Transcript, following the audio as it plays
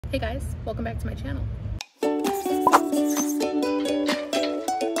Hey guys, welcome back to my channel.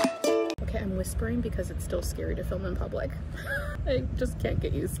 Okay, I'm whispering because it's still scary to film in public. I just can't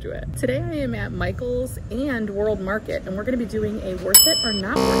get used to it. Today I am at Michael's and World Market, and we're gonna be doing a worth it or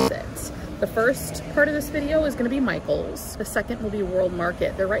not worth it. The first part of this video is gonna be Michael's. The second will be World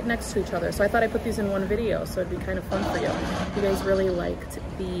Market. They're right next to each other, so I thought I'd put these in one video, so it'd be kind of fun for you. You guys really liked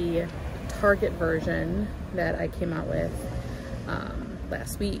the Target version that I came out with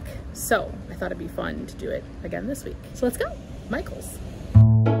last week, so I thought it'd be fun to do it again this week. So let's go, Michael's.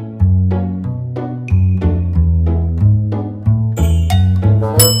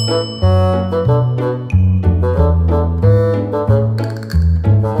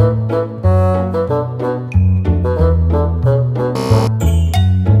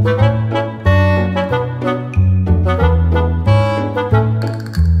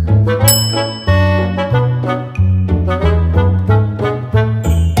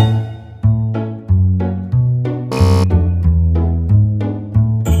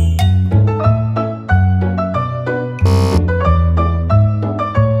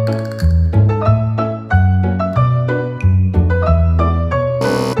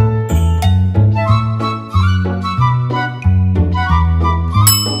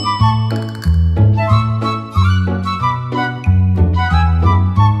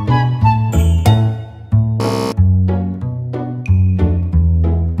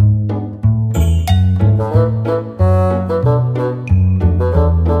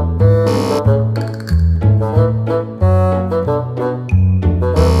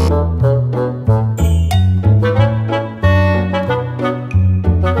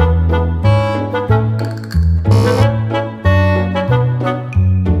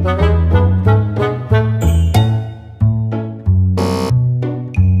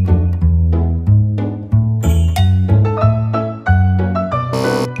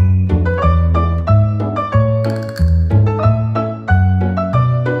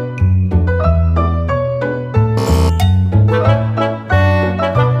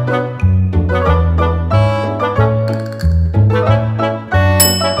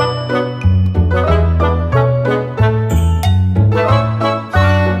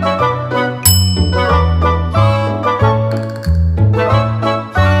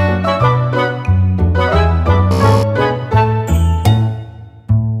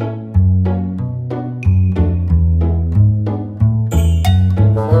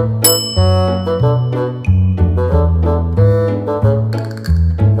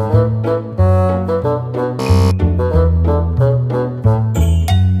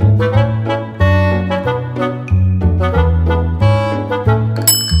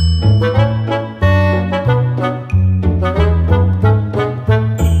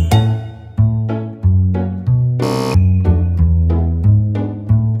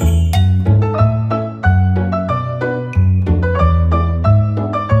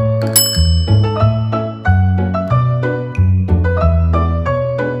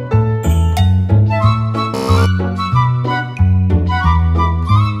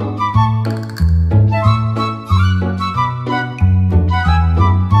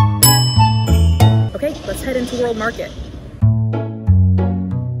 Let's head into World Market.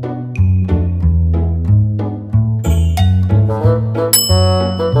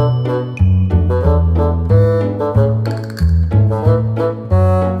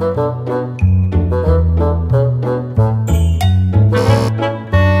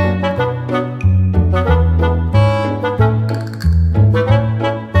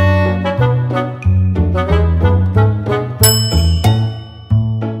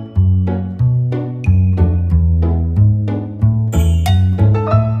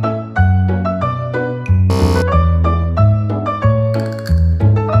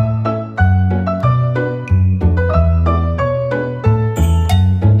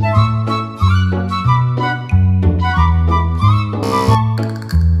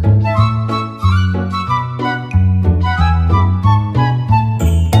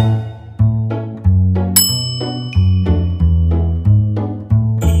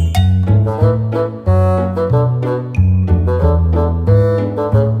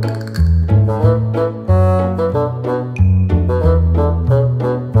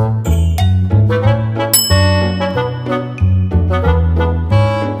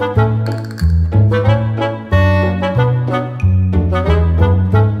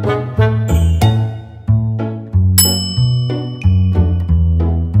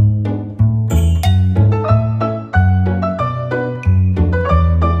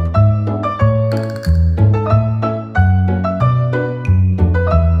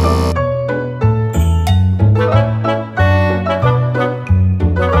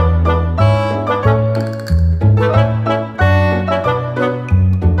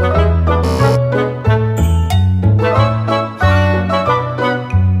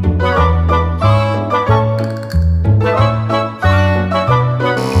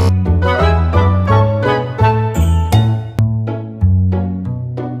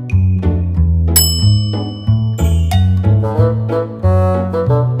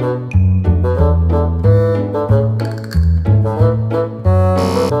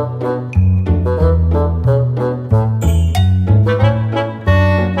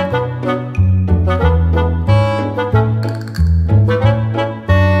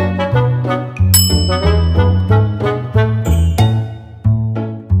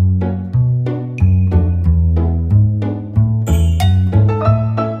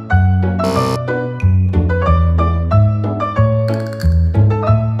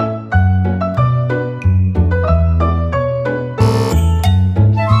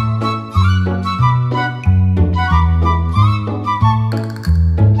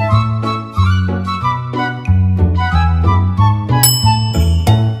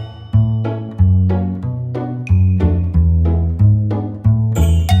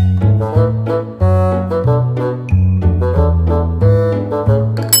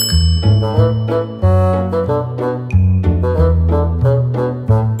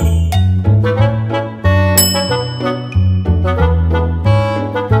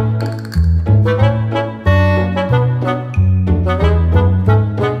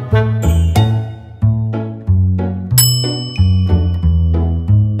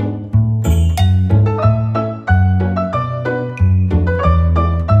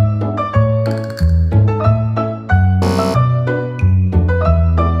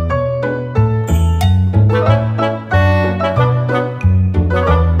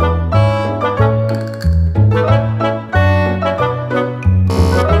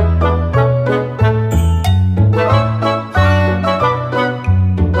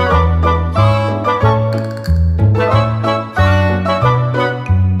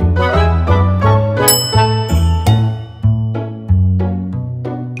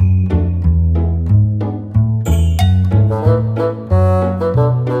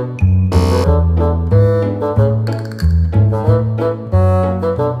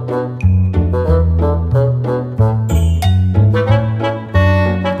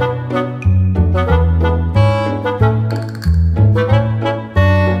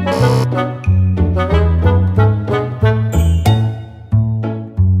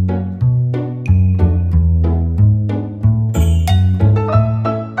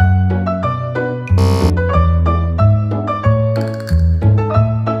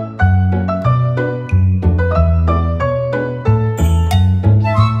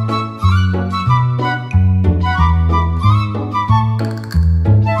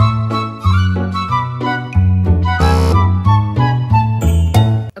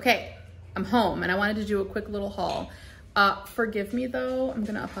 home and I wanted to do a quick little haul. Forgive me though, I'm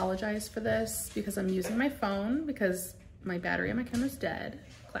gonna apologize for this because I'm using my phone because my battery on my camera's dead.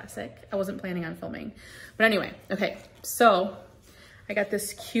 Classic. I wasn't planning on filming. But anyway, okay, so I got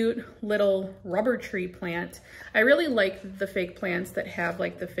this cute little rubber tree plant. I really like the fake plants that have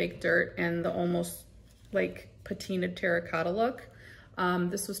like the fake dirt and the almost like patinaed terracotta look.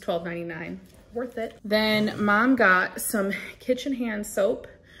 This was $12.99, worth it. Then mom got some kitchen hand soap,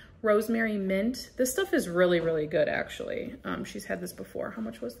 rosemary mint. This stuff is really, really good actually. She's had this before. How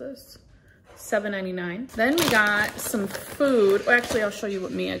much was this? $7.99. Then we got some food. Oh, actually, I'll show you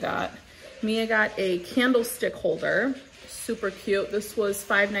what Mia got. Mia got a candlestick holder. Super cute. This was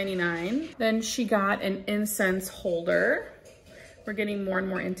 $5.99. Then she got an incense holder. We're getting more and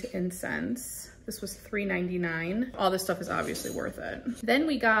more into incense. This was $3.99. All this stuff is obviously worth it. Then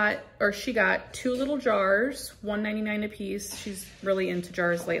we got, or she got 2 little jars, $1.99 a piece. She's really into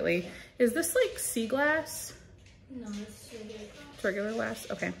jars lately. Is this like sea glass? No, it's regular glass.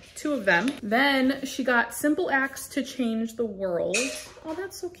 Okay, 2 of them. Then she got Simple Acts to Change the World. Oh,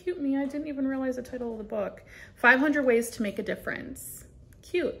 that's so cute, Mia. I didn't even realize the title of the book. 500 Ways to Make a Difference.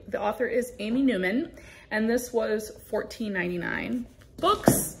 Cute. The author is Amy Newman, and this was $14.99.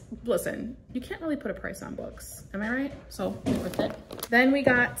 Books, listen, you can't really put a price on books. Am I right? So worth it. Then we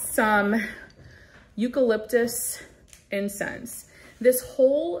got some eucalyptus incense. This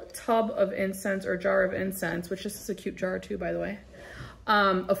whole tub of incense or jar of incense, which this is a cute jar too, by the way,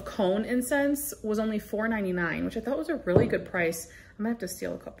 of cone incense was only $4.99, which I thought was a really good price. I might have to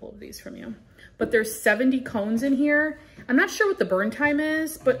steal a couple of these from you. But there's 70 cones in here. I'm not sure what the burn time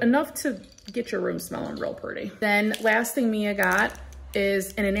is, but enough to get your room smelling real pretty. Then last thing Mia got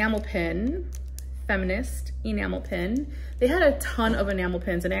is an enamel pin, feminist enamel pin. They had a ton of enamel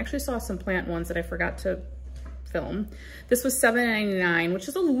pins, and I actually saw some plant ones that I forgot to film. This was $7.99, which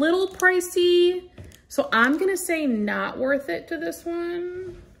is a little pricey. So I'm gonna say not worth it to this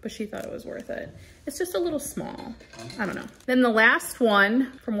one, but she thought it was worth it. It's just a little small. I don't know. Then the last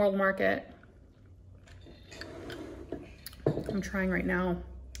one from World Market. I'm trying right now.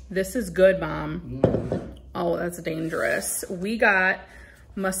 This is good, Mom. Oh, that's dangerous. We got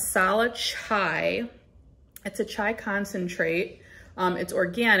masala chai. It's a chai concentrate. It's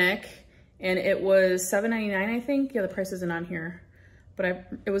organic. And it was $7.99, I think. Yeah, the price isn't on here. But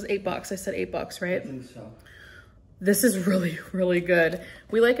it was $8. I said $8, right? I think so. This is really, really good.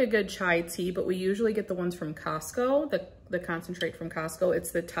 We like a good chai tea, but we usually get the ones from Costco, the concentrate from Costco.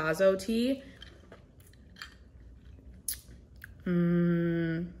 It's the Tazo tea.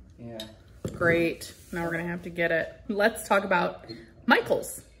 Yeah. Great. Now we're gonna have to get it. Let's talk about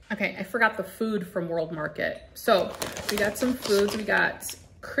Michael's. Okay, I forgot the food from World Market. So we got some foods. We got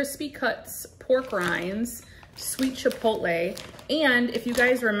crispy cuts, pork rinds, sweet chipotle, and if you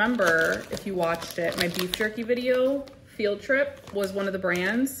guys remember, if you watched it, my beef jerky video, Field Trip, was one of the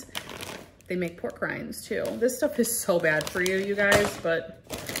brands. They make pork rinds too. This stuff is so bad for you, you guys, but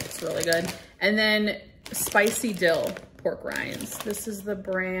it's really good. And then spicy dill pork rinds. This is the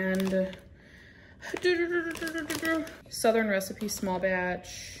brand Southern Recipe Small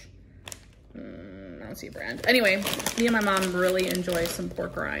Batch. I don't see a brand. Anyway, me and my mom really enjoy some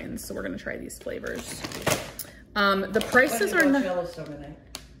pork rinds, so we're gonna try these flavors. The prices are not. Yellowstone tonight.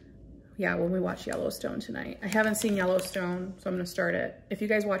 Yeah, when we watch Yellowstone tonight. I haven't seen Yellowstone, so I'm gonna start it. If you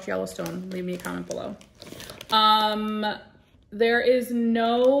guys watch Yellowstone, leave me a comment below. There is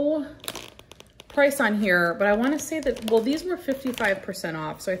no price on here, but I want to say that, well, these were 55%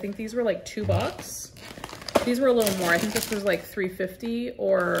 off, so I think these were like $2. These were a little more. I think this was like $3.50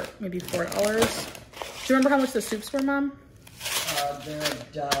 or maybe $4. Do you remember how much the soups were, Mom? They're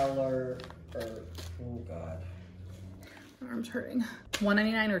 $1 or, oh God. My arm's hurting.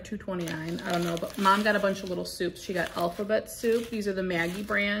 $1.99 or $2.29, I don't know, but Mom got a bunch of little soups. She got alphabet soup. These are the Maggie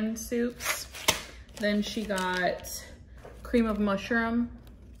brand soups. Then she got cream of mushroom.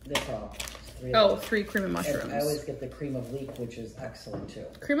 They're all. Three cream of mushrooms. And I always get the cream of leek, which is excellent too.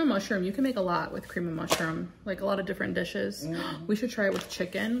 Cream of mushroom, you can make a lot with cream of mushroom, like a lot of different dishes. We should try it with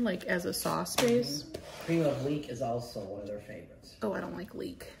chicken, like as a sauce base. Cream of leek is also one of their favorites. Oh, I don't like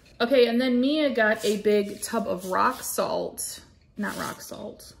leek. Okay, and then Mia got a big tub of rock salt. Not rock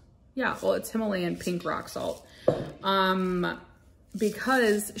salt. Yeah, well, it's Himalayan pink rock salt.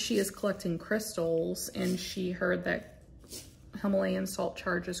 Because she is collecting crystals and she heard that Himalayan salt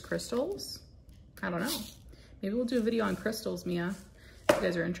charges crystals. I don't know. Maybe we'll do a video on crystals, Mia, if you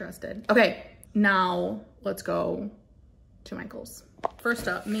guys are interested. Okay, now let's go to Michael's. First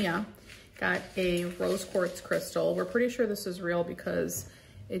up, Mia got a rose quartz crystal. We're pretty sure this is real because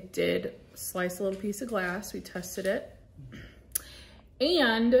it did slice a little piece of glass. We tested it.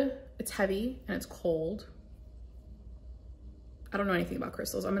 And it's heavy and it's cold. I don't know anything about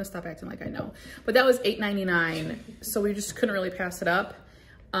crystals. I'm gonna stop acting like I know. But that was $8.99, so we just couldn't really pass it up.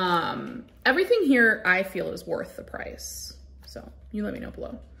 Everything here I feel is worth the price. So you let me know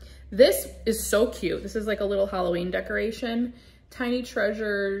below. This is so cute. This is like a little Halloween decoration. Tiny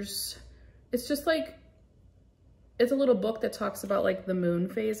treasures. It's just like, it's a little book that talks about like the moon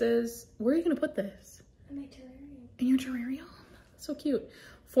phases. Where are you gonna put this? In my terrarium. In your terrarium? So cute.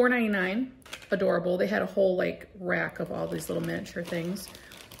 $4.99, adorable. They had a whole like rack of all these little miniature things.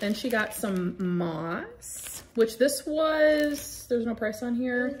 Then she got some moss, which this was, there's no price on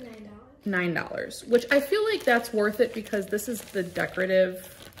here. It was $9, which I feel like that's worth it because this is the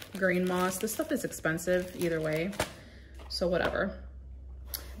decorative green moss. This stuff is expensive either way, so whatever.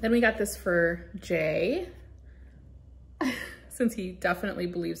 Then we got this for Jay, since he definitely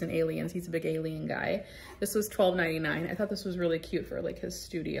believes in aliens. He's a big alien guy. This was $12.99. I thought this was really cute for like his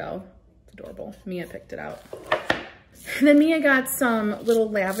studio. It's adorable. Mia picked it out. And then Mia got some little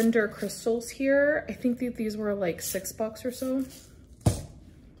lavender crystals here. I think that these were like $6 or so.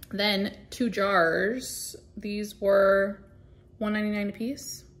 Then 2 jars. These were $1.99 a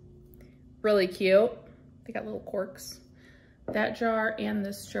piece. Really cute. They got little corks. That jar and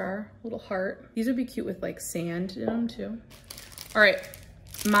this jar, little heart. These would be cute with like sand in them too. All right,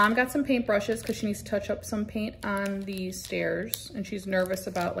 Mom got some paintbrushes because she needs to touch up some paint on the stairs and she's nervous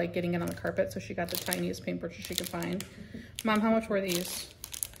about like getting it on the carpet, so she got the tiniest paintbrushes she could find. Mom, how much were these?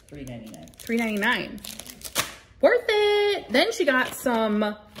 $3.99. $3.99. Worth it. Then she got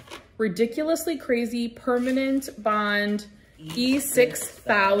some ridiculously crazy permanent bond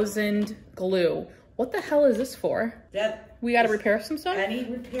E6000 glue. What the hell is this for? We got to repair some stuff? Any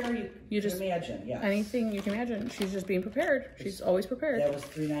repair you just can imagine, yes. Anything you can imagine. She's just being prepared. She's always prepared. That was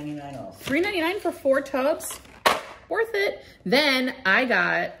 $3.99 also. $3.99 for 4 tubs. Worth it. Then I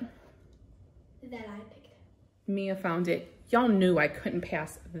got... That I picked. Mia found it. Y'all knew I couldn't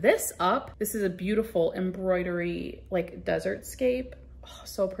pass this up. This is a beautiful embroidery, like desert scape. Oh,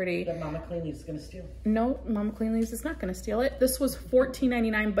 so pretty. That Mama Clean Leaves is gonna steal. No, Mama Clean Leaves is not gonna steal it. This was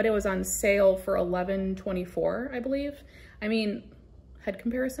 $14.99, but it was on sale for $11.24, I believe. I mean, head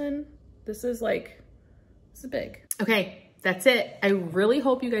comparison, this is big. Okay, that's it. I really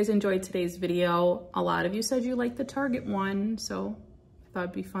hope you guys enjoyed today's video. A lot of you said you liked the Target one, so I thought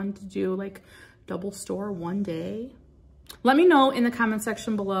it'd be fun to do like double store one day. Let me know in the comment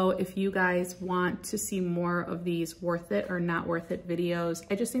section below if you guys want to see more of these worth it or not worth it videos.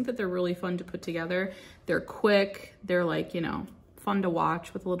 I just think that they're really fun to put together. They're quick. They're like, you know, fun to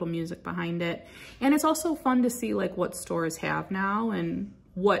watch with a little music behind it. And it's also fun to see like what stores have now and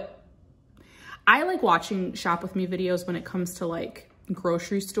what I like watching Shop With Me videos when it comes to like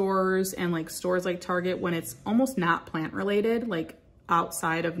grocery stores and like stores like Target when it's almost not plant related, like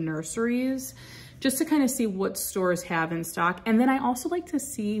outside of nurseries, just to kind of see what stores have in stock. And then I also like to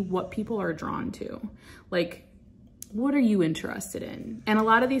see what people are drawn to. Like, what are you interested in? And a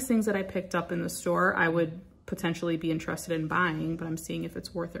lot of these things that I picked up in the store, I would potentially be interested in buying, but I'm seeing if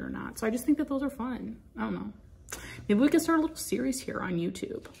it's worth it or not. So I just think that those are fun. I don't know. Maybe we could start a little series here on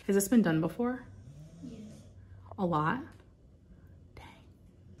YouTube. Has this been done before? Yes. A lot?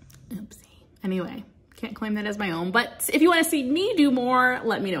 Dang. Oopsie. Anyway. Can't claim that as my own, but if you want to see me do more,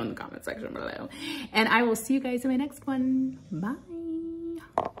 let me know in the comment section below. And I will see you guys in my next one. Bye.